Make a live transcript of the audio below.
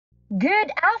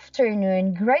Good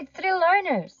afternoon, grade 3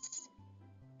 learners,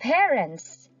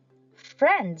 parents,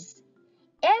 friends,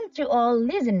 and to all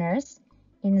listeners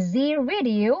in Z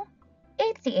Radio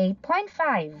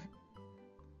 88.5.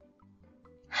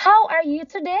 How are you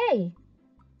today?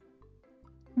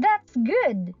 That's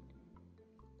good.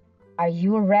 Are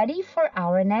you ready for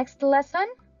our next lesson?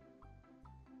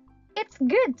 It's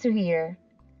good to hear.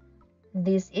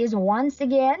 This is once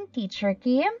again Teacher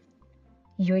Kim,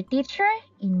 your teacher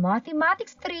in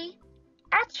Mathematics 3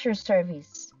 at your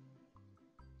service.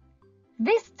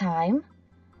 This time,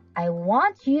 I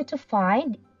want you to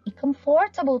find a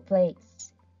comfortable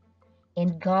place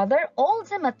and gather all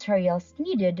the materials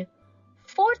needed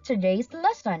for today's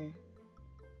lesson.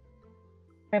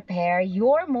 Prepare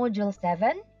your Module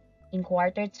 7 in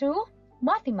Quarter 2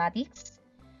 Mathematics,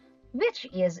 which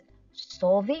is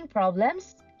solving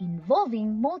problems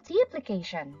involving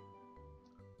multiplication.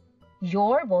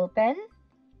 Your ballpen,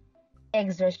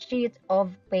 extra sheet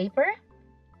of paper,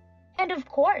 and of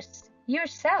course,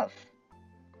 yourself.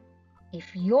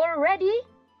 If you're ready,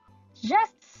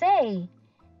 just say,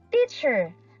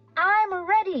 "Teacher, I'm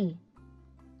ready."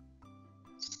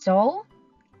 So,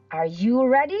 are you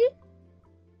ready?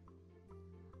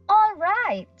 All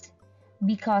right,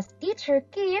 because Teacher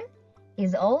Kim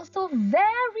is also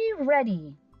very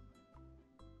ready.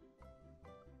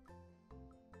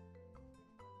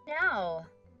 Now,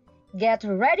 get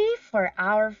ready for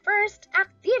our first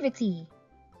activity.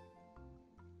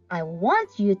 I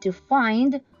want you to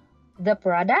find the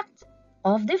product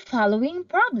of the following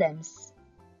problems.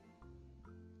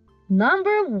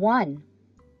 Number 1.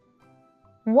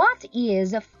 What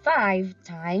is 5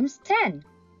 times 10?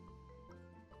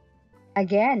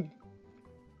 Again,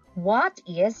 what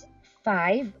is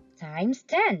 5 times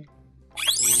 10?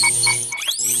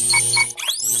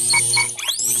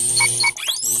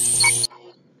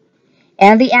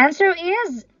 And the answer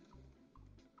is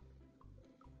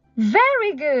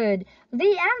very good.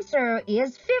 The answer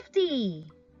is 50.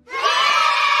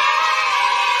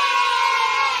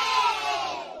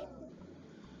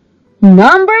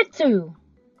 Number 2.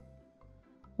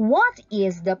 What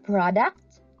is the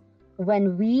product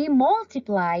when we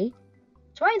multiply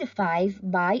 25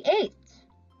 by 8?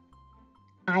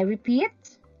 I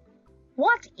repeat,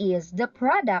 what is the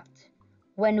product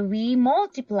when we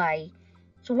multiply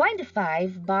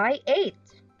 25 by 8?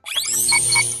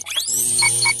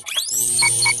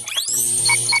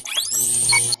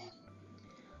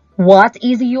 What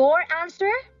is your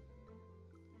answer?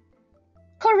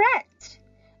 Correct.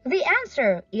 The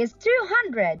answer is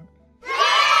 200.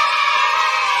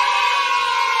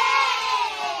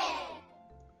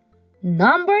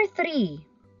 Number 3.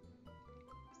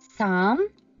 Sam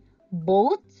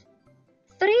bought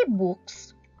 3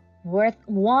 books worth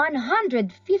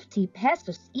 150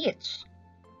 pesos each.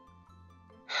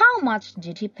 How much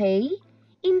did he pay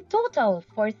in total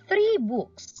for 3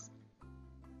 books?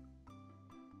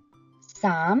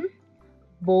 Sam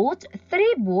bought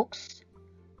 3 books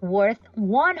worth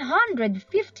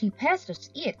 150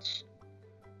 pesos each.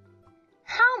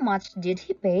 How much did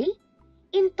he pay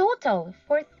in total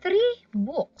for 3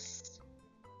 books?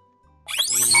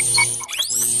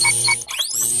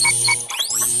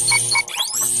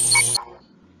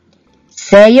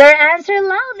 Say your answer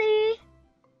loudly.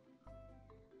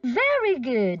 Very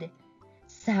good.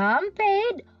 Sam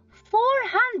paid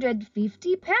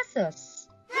 450 pesos.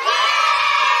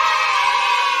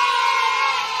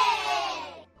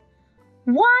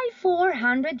 Why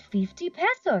 450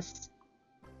 pesos?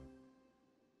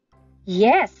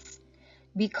 Yes,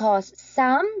 because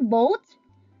Sam bought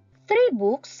 3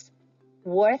 books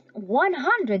worth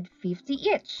 150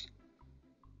 each.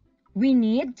 We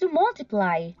need to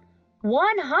multiply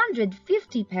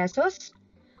 150 pesos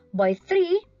by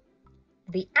 3.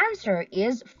 The answer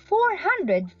is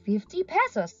 450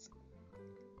 pesos.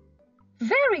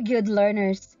 Very good,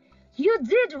 learners. You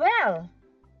did well.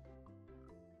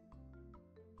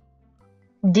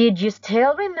 Did you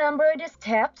still remember the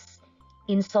steps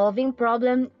in solving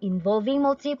problem involving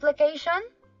multiplication?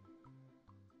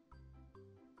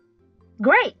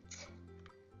 Great!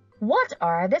 What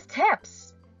are the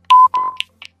steps?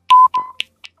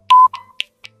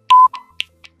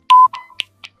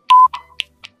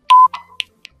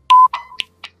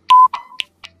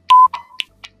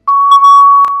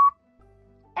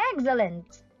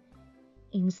 Excellent!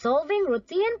 In solving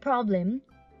routine problem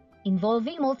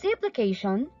involving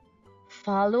multiplication,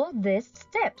 follow these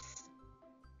steps.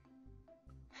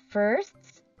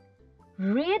 First,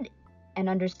 read and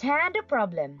understand the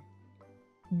problem.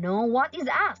 Know what is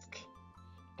asked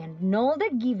and know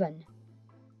the given.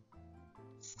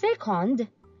 Second,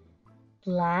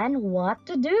 Plan what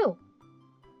to do.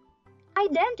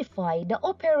 Identify the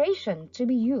operation to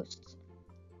be used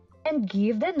and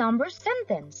give the number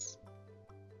sentence.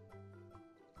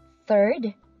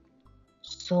 Third,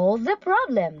 solve the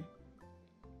problem.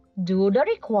 Do the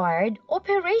required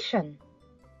operation.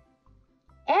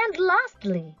 And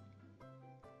lastly,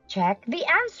 check the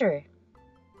answer.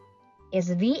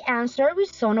 Is the answer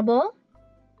reasonable?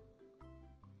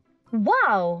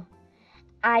 Wow!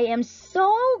 I am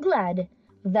so glad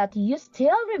that you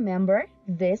still remember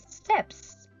these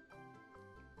steps.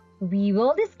 We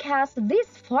will discuss this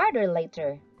further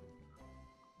later.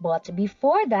 But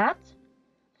before that,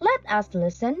 let us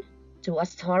listen to a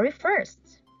story first.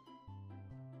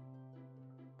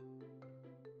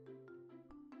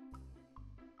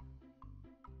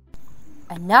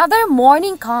 Another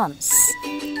morning comes.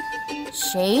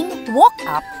 Shane woke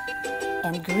up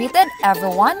and greeted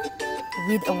everyone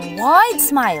with a wide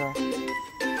smile.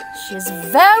 She's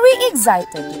very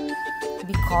excited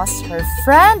because her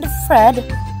friend Fred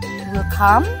will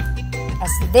come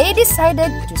as they decided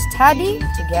to study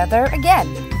together again.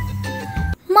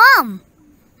 Mom,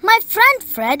 my friend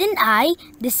Fred and I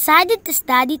decided to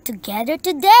study together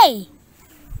today.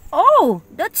 Oh,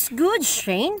 that's good,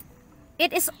 Shane.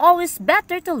 It is always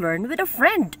better to learn with a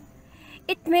friend.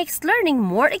 It makes learning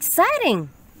more exciting.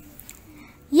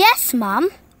 Yes,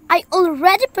 Mom. I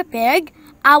already prepared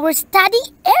our study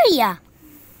area.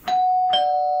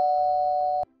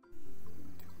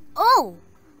 Oh,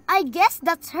 I guess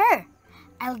that's her.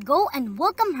 I'll go and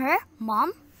welcome her,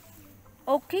 Mom.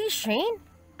 Okay, Shane.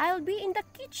 I'll be in the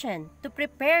kitchen to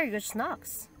prepare your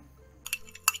snacks.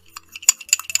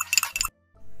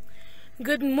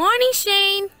 Good morning,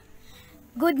 Shane.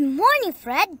 Good morning,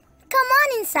 Fred. Come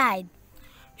on inside.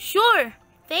 Sure,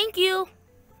 thank you.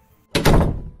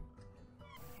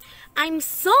 I'm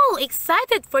so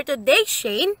excited for today,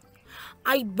 Shane.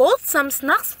 I bought some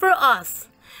snacks for us.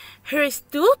 Here's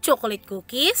 2 chocolate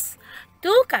cookies,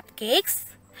 2 cupcakes,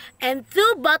 and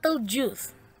 2 bottled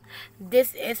juice.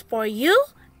 This is for you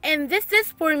and this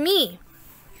is for me.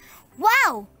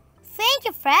 Wow! Thank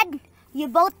you, Fred. You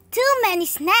bought too many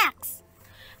snacks.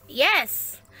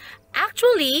 Yes.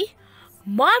 Actually,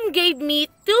 Mom gave me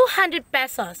 200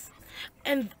 pesos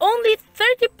and only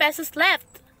 30 pesos left.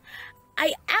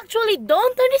 I actually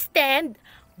don't understand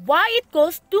why it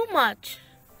costs too much.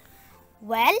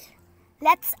 Well,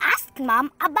 let's ask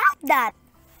Mom about that.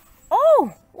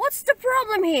 Oh, what's the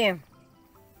problem here?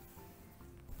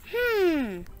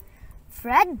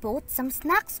 Fred bought some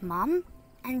snacks, Mom,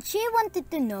 and she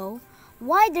wanted to know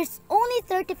why there's only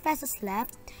 30 pesos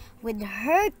left with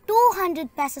her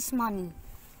 200 pesos money.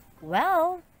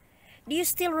 Well, do you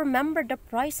still remember the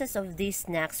prices of these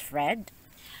snacks, Fred?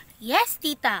 Yes,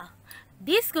 Tita.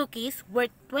 These cookies were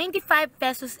 25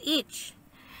 pesos each.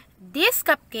 This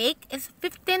cupcake is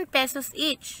 15 pesos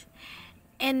each.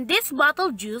 And this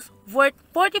bottle juice worth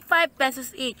 45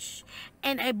 pesos each.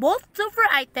 And I bought 2 per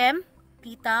item,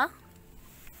 Tita.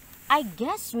 I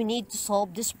guess we need to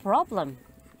solve this problem.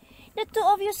 The 2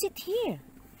 of you sit here,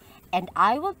 and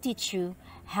I will teach you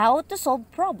how to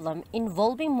solve problem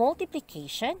involving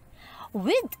multiplication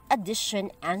with addition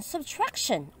and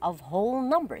subtraction of whole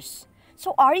numbers.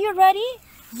 So are you ready?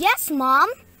 Yes, Mom.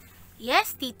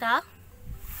 Yes, Tita.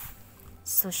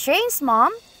 So Shane's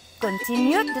mom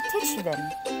continued to teach them,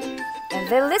 and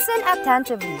they listened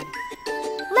attentively.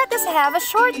 Let us have a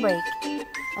short break,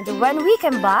 and when we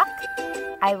come back,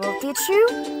 I will teach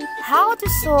you how to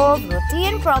solve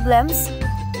routine problems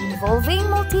involving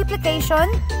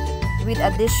multiplication with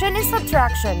addition and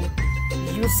subtraction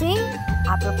using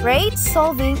appropriate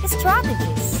solving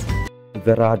strategies.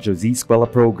 The Radyo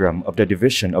Z-eskwela program of the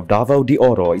Division of Davao de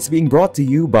Oro is being brought to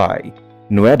you by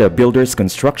Nueda Builders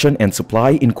Construction and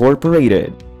Supply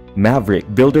Incorporated, Maverick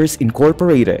Builders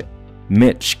Incorporated,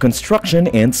 Mitch Construction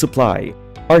and Supply,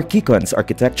 Archicons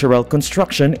Architectural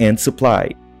Construction and Supply,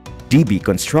 DB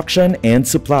Construction and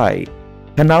Supply,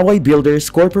 Hanaway Builders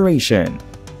Corporation,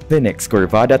 Phoenix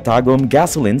Corvada Tagum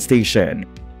Gasoline Station,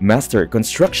 Master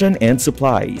Construction and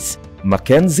Supplies,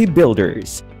 Mackenzie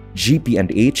Builders,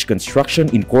 GP&H Construction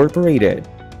Incorporated,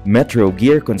 Metro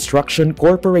Gear Construction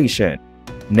Corporation,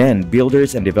 NEN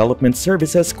Builders and Development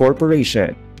Services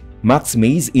Corporation, Max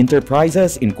Mays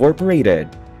Enterprises Incorporated,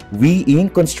 We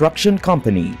Inc. Construction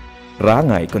Company,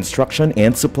 Rangay Construction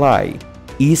and Supply,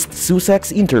 East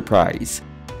Sussex Enterprise,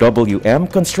 WM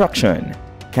Construction,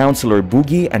 Councilor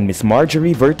Boogie and Miss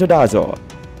Marjorie Vertodazo,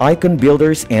 Icon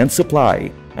Builders and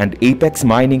Supply, and Apex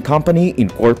Mining Company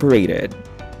Incorporated.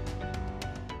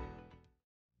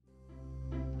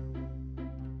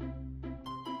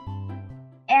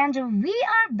 And we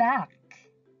are back.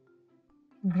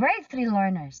 Grade 3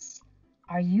 learners,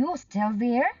 are you still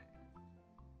there?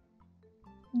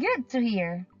 Good to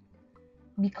hear,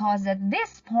 because at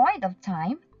this point of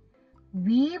time,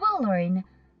 we will learn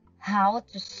how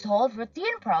to solve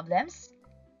routine problems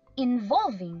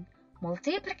involving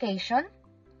multiplication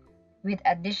with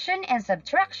addition and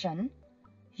subtraction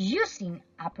using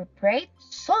appropriate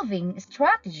solving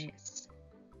strategies.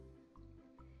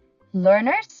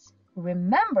 Learners,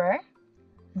 remember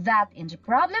that in the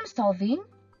problem solving,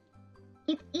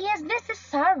 it is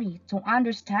necessary to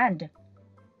understand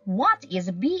what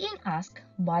is being asked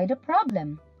by the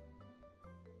problem.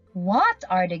 What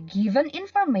are the given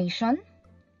information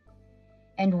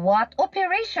and what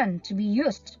operation to be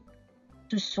used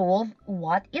to solve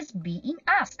what is being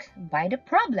asked by the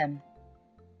problem.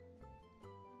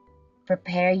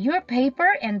 Prepare your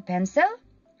paper and pencil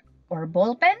or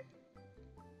ball pen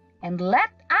and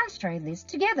let's answer this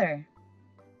together.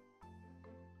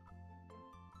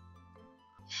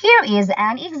 Here is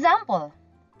an example.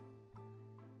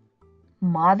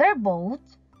 Mother bought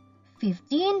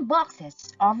 15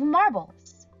 boxes of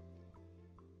marbles.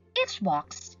 Each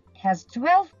box has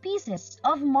 12 pieces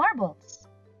of marbles.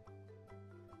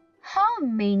 How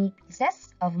many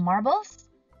pieces of marbles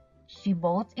she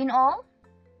bought in all?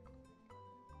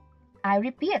 I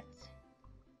repeat,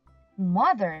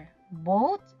 Mother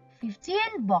bought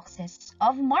 15 boxes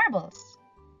of marbles.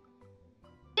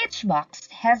 Each box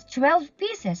has 12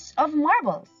 pieces of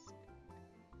marbles.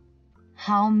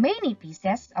 How many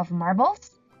pieces of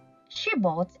marbles she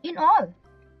bought in all?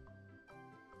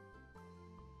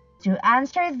 To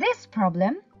answer this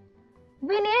problem,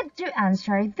 we need to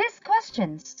answer these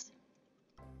questions.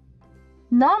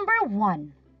 Number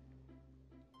 1.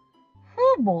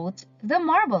 Who bought the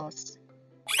marbles?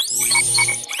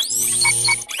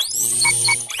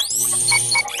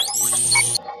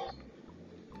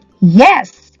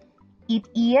 Yes, it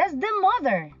is the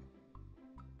mother.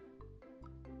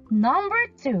 Number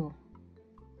 2.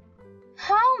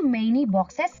 How many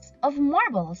boxes of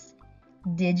marbles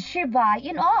did she buy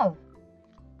in all?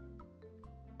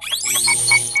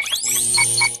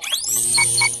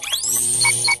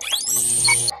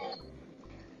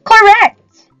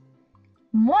 Correct!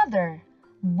 Mother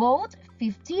bought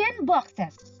 15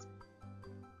 boxes.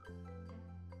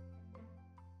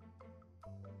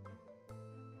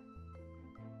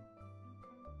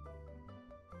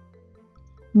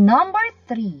 Number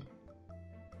 3.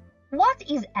 What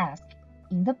is asked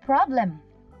in the problem?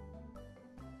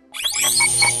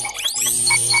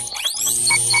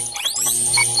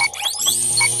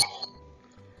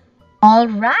 All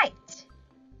right.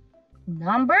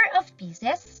 Number of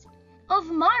pieces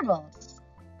of marbles.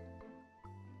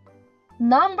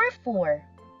 Number 4.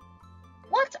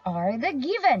 What are the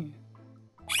given?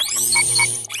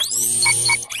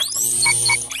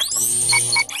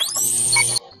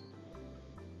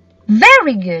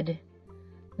 Very good.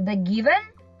 The given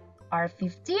are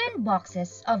 15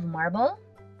 boxes of marble.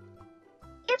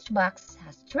 Each box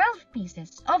has 12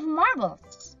 pieces of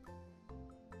marbles.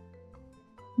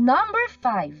 Number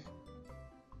 5.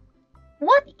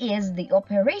 What is the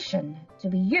operation to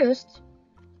be used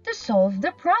to solve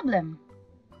the problem?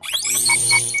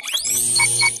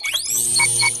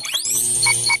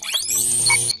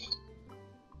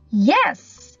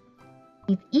 Yes,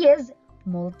 it is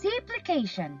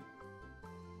multiplication.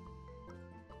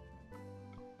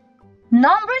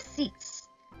 Number 6.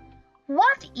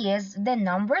 What is the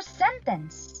number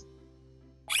sentence?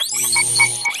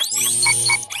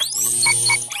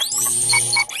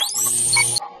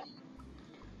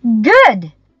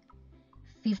 Good!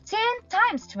 15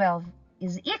 times 12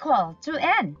 is equal to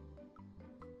n.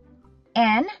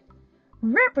 N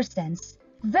represents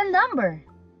the number.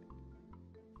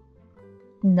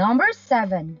 Number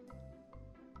 7.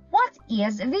 What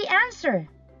is the answer?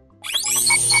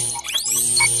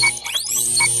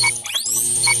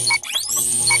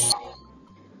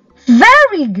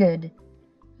 Very good!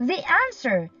 The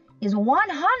answer is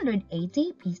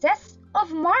 180 pieces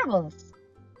of marbles.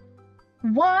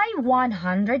 Why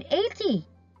 180?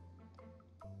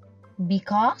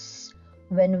 Because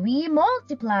when we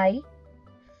multiply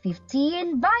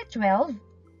 15 by 12,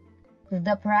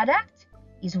 the product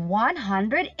is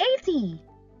 180.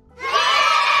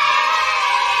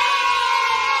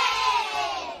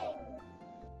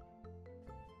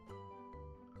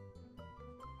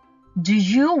 Do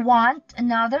you want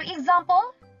another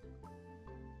example?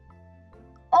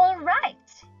 All right,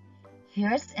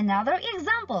 here's another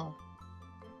example.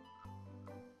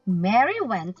 Mary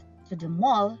went to the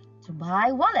mall to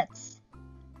buy wallets.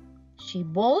 She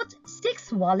bought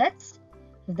 6 wallets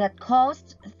that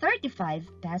cost 35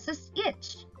 pesos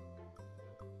each.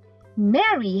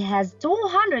 Mary has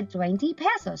 220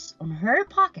 pesos on her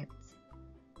pocket.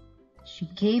 She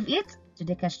gave it to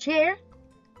the cashier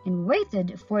and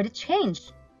waited for the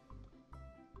change.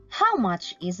 How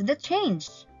much is the change?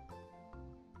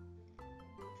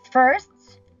 First,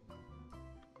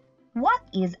 what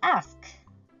is asked?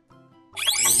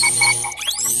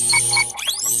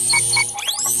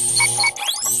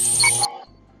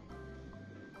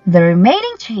 The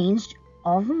remaining change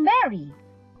of Mary.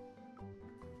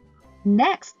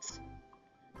 Next,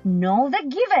 know the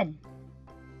given.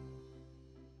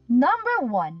 Number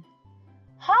 1.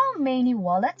 How many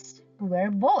wallets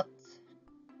were bought?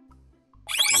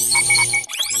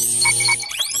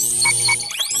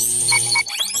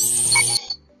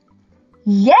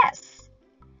 Yes,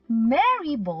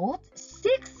 Mary bought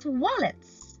 6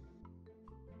 wallets.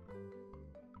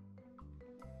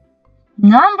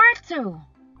 Number 2.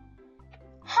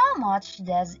 How much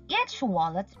does each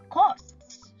wallet cost?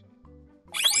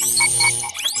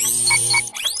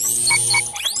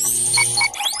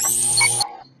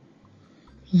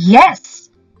 Yes,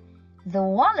 the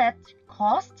wallet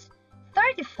costs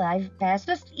 35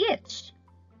 pesos each.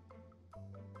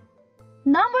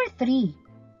 Number 3.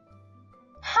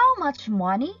 How much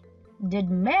money did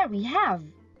Mary have?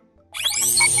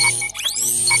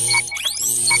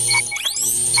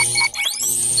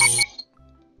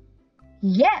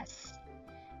 Yes,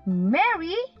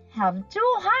 Mary have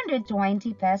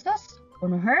 220 pesos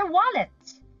on her wallet.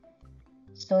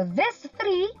 So these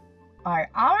 3 are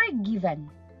our given.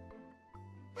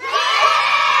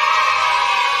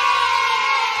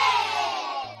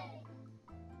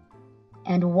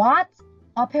 And what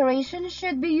operation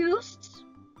should be used?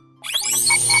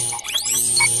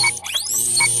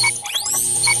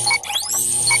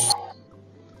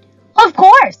 Of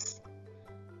course,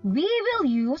 we will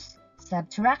use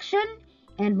subtraction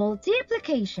and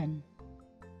multiplication.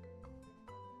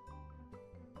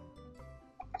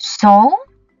 So,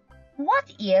 what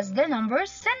is the number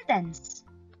sentence?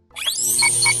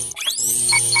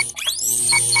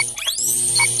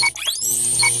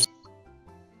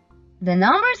 The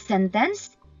number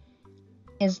sentence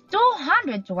is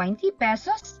 220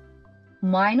 pesos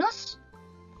minus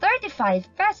 35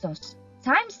 pesos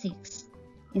times 6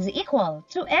 is equal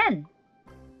to n.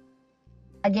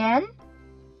 Again,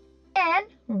 n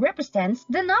represents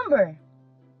the number.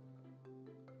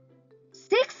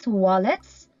 6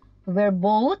 wallets were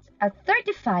bought at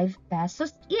 35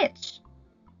 pesos each.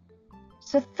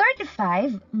 So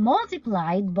 35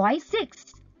 multiplied by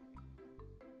 6.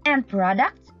 And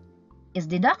product is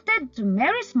deducted to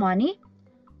Mary's money,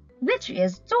 which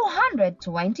is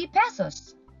 220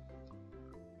 pesos.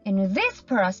 In this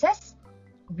process,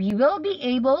 we will be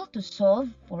able to solve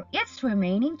for its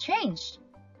remaining change.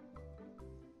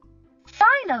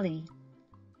 Finally,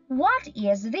 what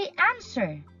is the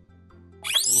answer?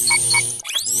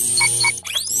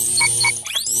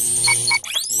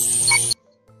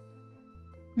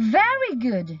 Very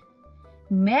good.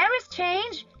 Mary's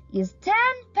change is 10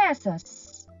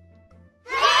 pesos.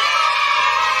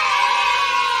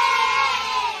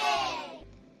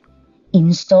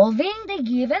 In solving the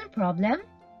given problem,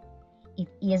 it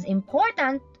is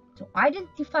important to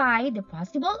identify the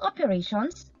possible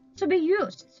operations to be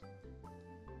used.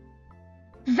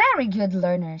 Very good,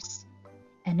 learners.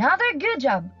 Another good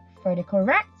job for the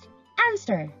correct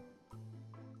answer.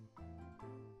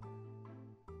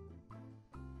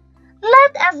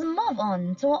 Let us move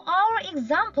on to our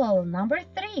example number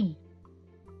 3.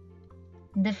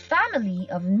 The family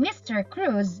of Mr.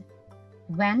 Cruz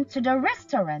went to the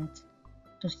restaurant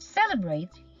to celebrate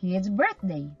his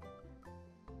birthday.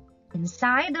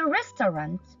 Inside the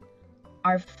restaurant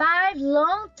are 5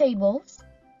 long tables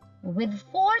with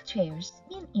 4 chairs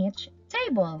in each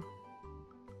table.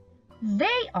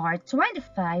 They are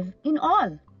 25 in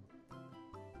all.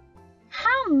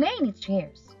 How many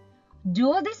chairs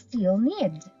do they still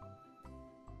need?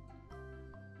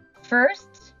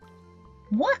 First,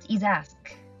 what is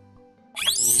asked?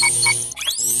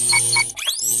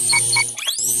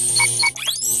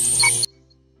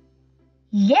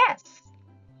 Yes,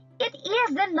 it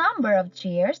is the number of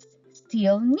chairs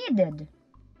still needed.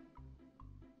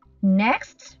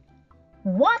 Next,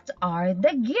 what are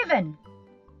the given?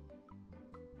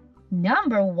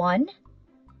 Number 1,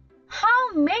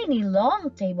 how many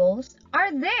long tables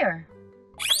are there?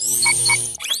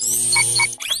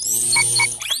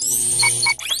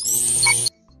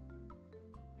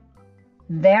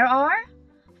 There are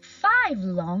 5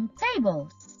 long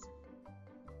tables.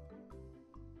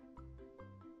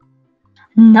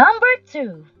 Number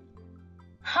 2,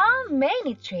 how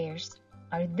many chairs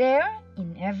are there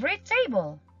in every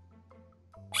table?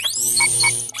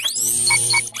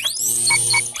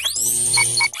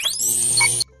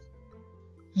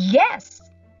 Yes!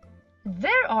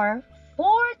 There are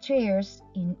 4 chairs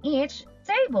in each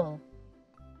table.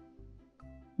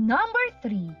 Number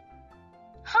 3.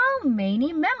 How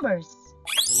many members?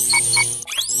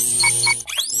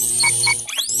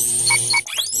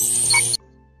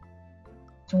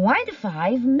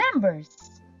 "25 members."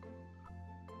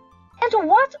 And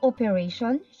what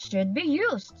operation should be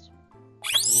used?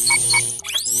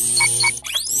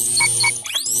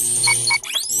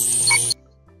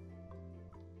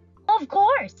 Of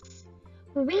course,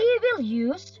 we will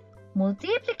use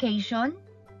multiplication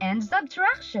and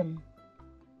subtraction.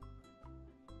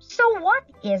 So what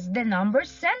is the number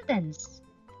sentence?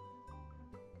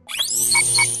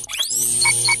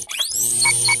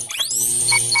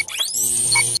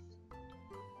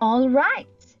 All right.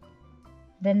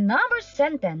 The number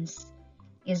sentence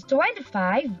is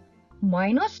 25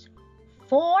 minus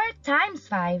 4 times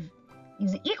 5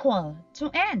 is equal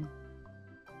to n.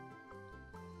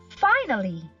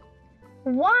 Finally,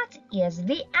 what is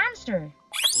the answer?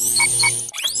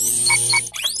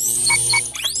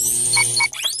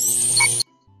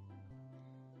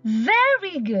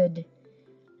 Very good.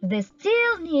 They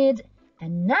still need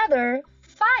another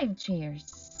 5 chairs.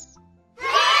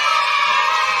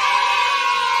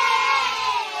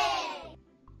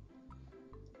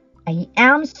 I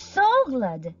am so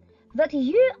glad that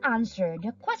you answered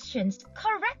the questions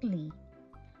correctly.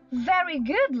 Very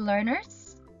good,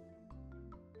 learners.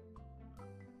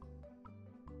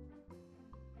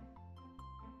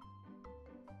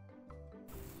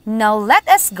 Now let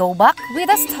us go back with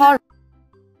a story.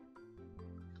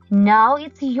 Now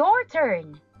it's your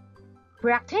turn.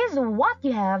 Practice what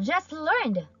you have just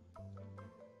learned.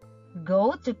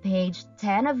 Go to page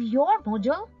 10 of your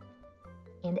module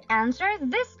and answer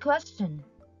this question.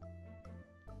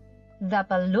 The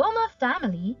Paloma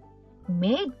family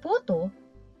made puto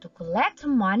to collect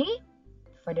money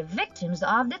for the victims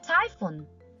of the typhoon.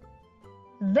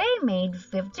 They made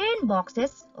 15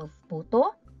 boxes of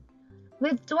puto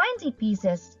with 20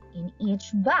 pieces in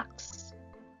each box.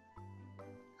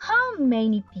 How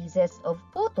many pieces of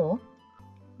puto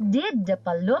did the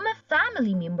Paloma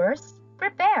family members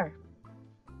prepare?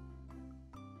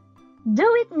 Do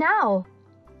it now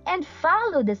and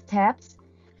follow the steps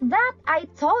that I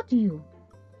taught you,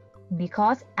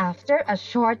 because after a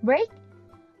short break,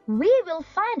 we will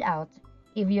find out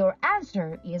if your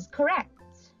answer is correct.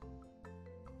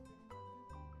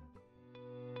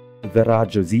 The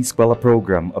Radyo Z-eskwela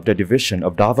program of the Division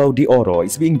of Davao de Oro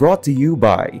is being brought to you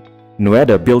by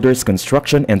Nueda Builders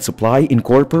Construction and Supply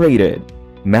Incorporated,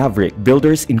 Maverick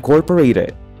Builders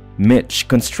Incorporated, Mitch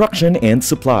Construction and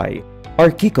Supply,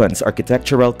 Archicons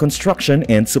Architectural Construction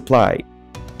and Supply,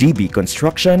 DB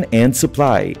Construction and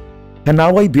Supply,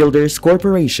 Hanaway Builders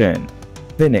Corporation,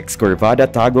 Phoenix Corvada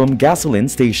Tagum Gasoline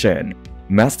Station,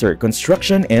 Master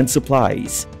Construction and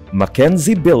Supplies,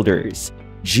 Mackenzie Builders,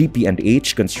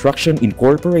 GP&H Construction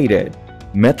Incorporated,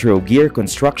 Metro Gear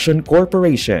Construction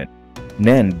Corporation,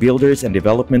 NEN Builders and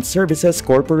Development Services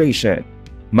Corporation,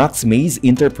 Max Mays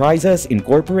Enterprises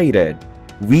Incorporated,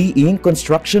 We Inc.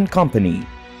 Construction Company,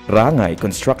 Rangay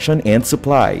Construction and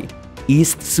Supply,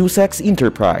 East Sussex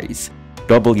Enterprise,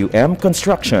 WM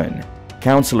Construction,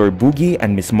 Councilor Boogie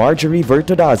and Miss Marjorie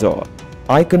Vertodazo,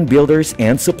 Icon Builders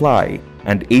and Supply,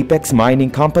 and Apex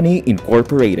Mining Company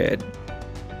Incorporated.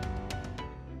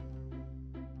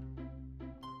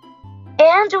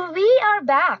 And we are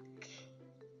back.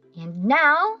 And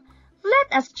now,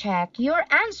 let us check your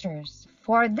answers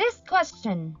for this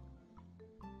question.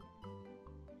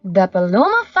 The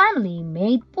Paloma family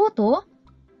made puto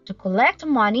to collect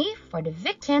money for the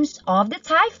victims of the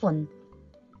typhoon.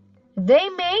 They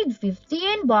made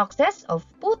 15 boxes of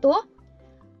puto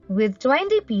with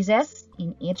 20 pieces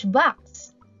in each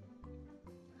box.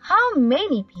 How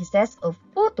many pieces of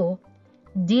puto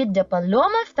did the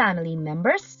Paloma family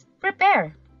members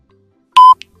prepare?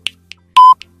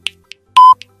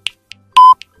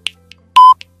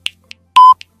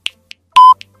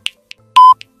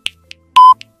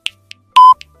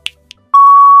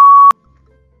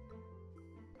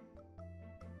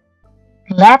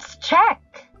 Let's check.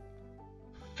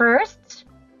 First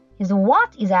is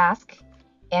what is asked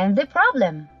and the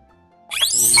problem.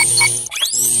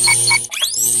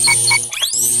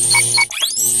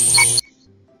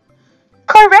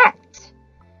 Correct.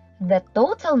 The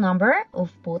total number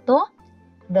of puto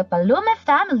the Paloma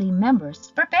family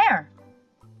members prepare.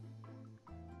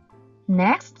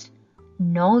 Next,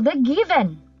 know the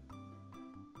given.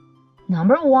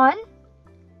 Number 1.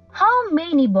 How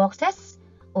many boxes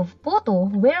of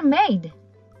puto were made?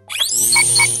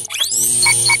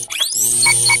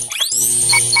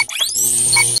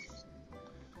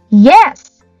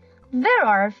 Yes, there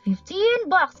are 15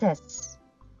 boxes.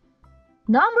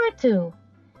 Number 2.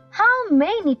 How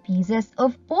many pieces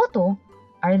of puto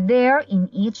are there in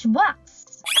each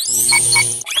box?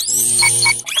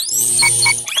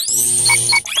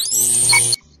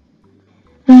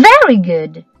 Very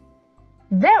good.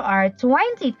 There are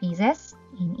 20 pieces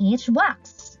in each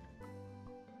box.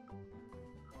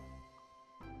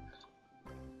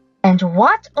 And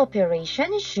what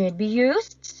operation should be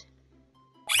used?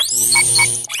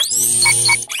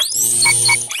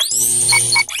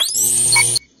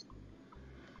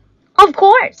 Of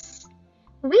course,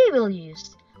 we will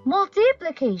use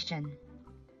multiplication.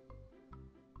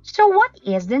 So what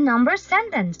is the number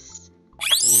sentence?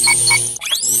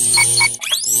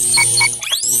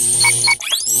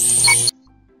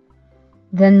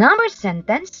 The number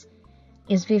sentence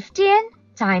is 15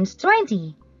 times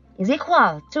 20 is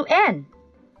equal to n.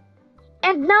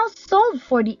 And now solve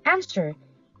for the answer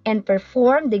and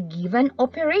perform the given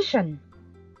operation.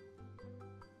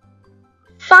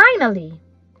 Finally,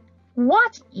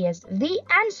 what is the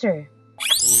answer?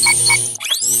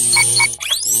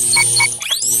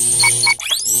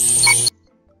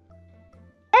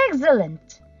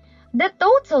 Excellent! The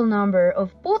total number of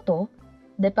puto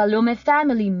the Palume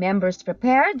family members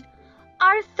prepared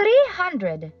are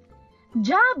 300.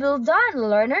 Job well done,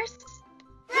 learners!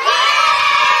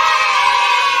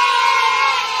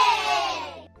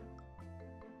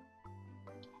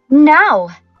 Now,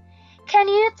 can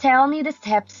you tell me the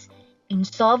steps in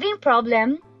solving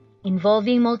problem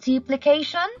involving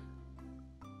multiplication?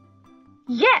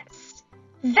 Yes,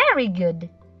 very good.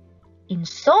 In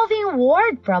solving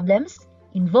word problems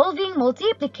involving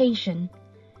multiplication,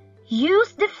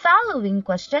 use the following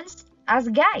questions as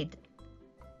guide.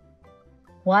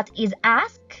 What is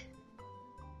asked?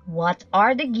 What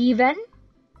are the given?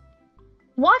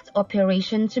 What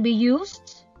operation to be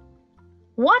used?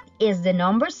 What is the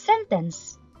number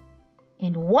sentence?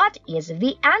 And what is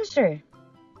the answer?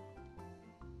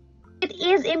 It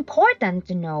is important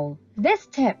to know these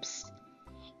steps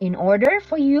in order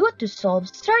for you to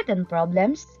solve certain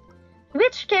problems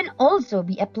which can also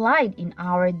be applied in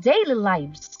our daily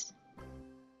lives.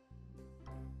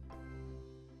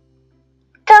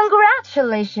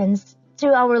 Congratulations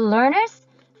to our learners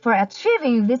for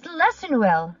achieving this lesson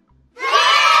well.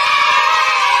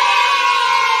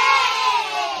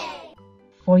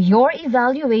 For your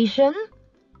evaluation,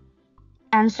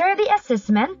 answer the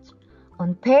assessment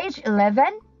on page 11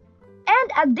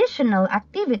 and additional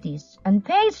activities on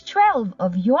page 12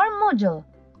 of your module.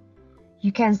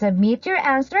 You can submit your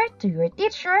answer to your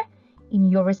teacher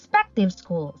in your respective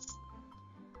schools.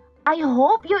 I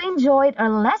hope you enjoyed our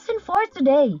lesson for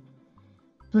today.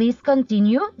 Please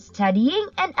continue studying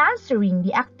and answering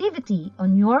the activity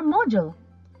on your module.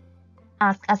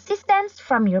 Ask assistance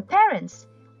from your parents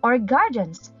or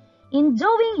guardians in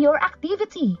doing your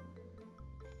activity.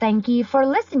 Thank you for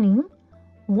listening.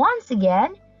 Once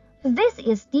again, this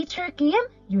is Teacher Kim,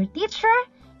 your teacher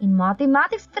in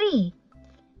Mathematics 3.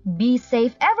 Be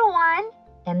safe, everyone,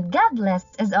 and God bless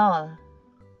us all.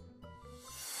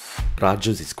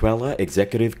 Radyo Z-eskwela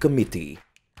Executive Committee.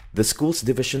 The School's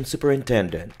Division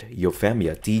Superintendent,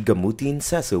 Eufemia T. Gamutin,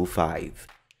 CESO 5.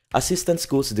 Assistant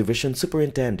Schools Division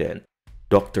Superintendent,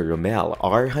 Dr. Romel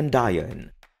R.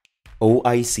 Handayan.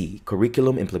 OIC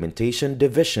Curriculum Implementation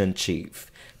Division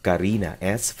Chief, Karina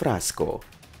S. Frasco.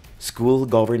 School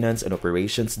Governance and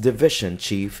Operations Division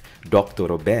Chief, Dr.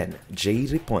 Ruben J.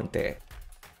 Riponte.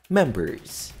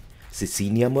 Members: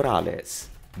 Cecilia Morales,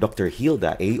 Dr.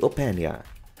 Hilda A. Opeña,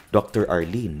 Dr.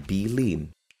 Arlene B.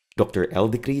 Lim, Dr.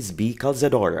 Eldecris B.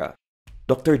 Calzadora,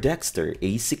 Dr. Dexter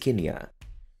A. Siquinia,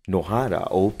 Nohara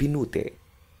O. Pinute,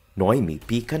 Noemi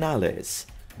P. Canales,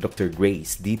 Dr.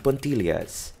 Grace D.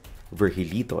 Pontillas,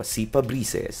 Virgilito C.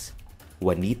 Pabrices,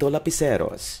 Juanito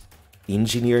Lapiceros,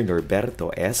 Engineer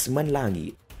Norberto S.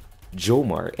 Manlangit,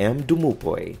 Jomar M.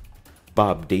 Dumupoy,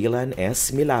 Bob Dalan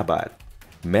S. Milabat,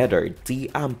 Medard T.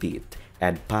 Ampit,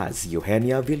 and Paz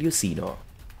Eugenia Villusino.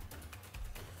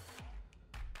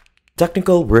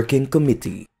 Technical Working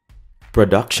Committee.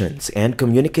 Productions and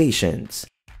Communications: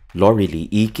 Lorely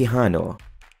E. Quijano,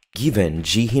 Given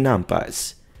G.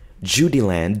 Hinampas,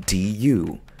 Judyland D.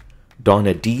 U,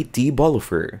 Donna D. T.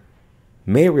 Bolifer,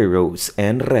 Mary Rose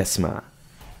N. Resma,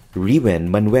 Riwen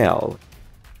Manuel,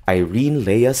 Irene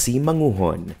Lea C.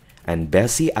 Manguhon, and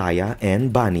Bessie Aya N.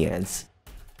 Banias.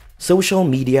 Social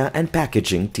Media and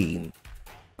Packaging Team: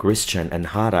 Christian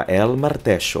Anhara L.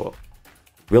 Martesio,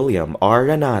 William R.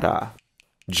 Ranara,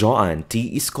 Joan T.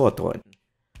 Iscoton,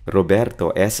 Roberto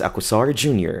S. Acusar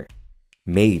Jr.,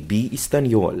 May B.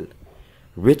 Istanyol,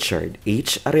 Richard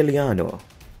H. Arellano,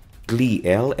 Glee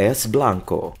L. S.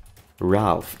 Blanco,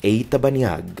 Ralph A.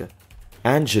 Tabanyag,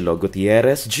 Angelo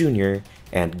Gutierrez Jr.,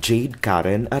 and Jade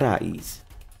Karen Araiz.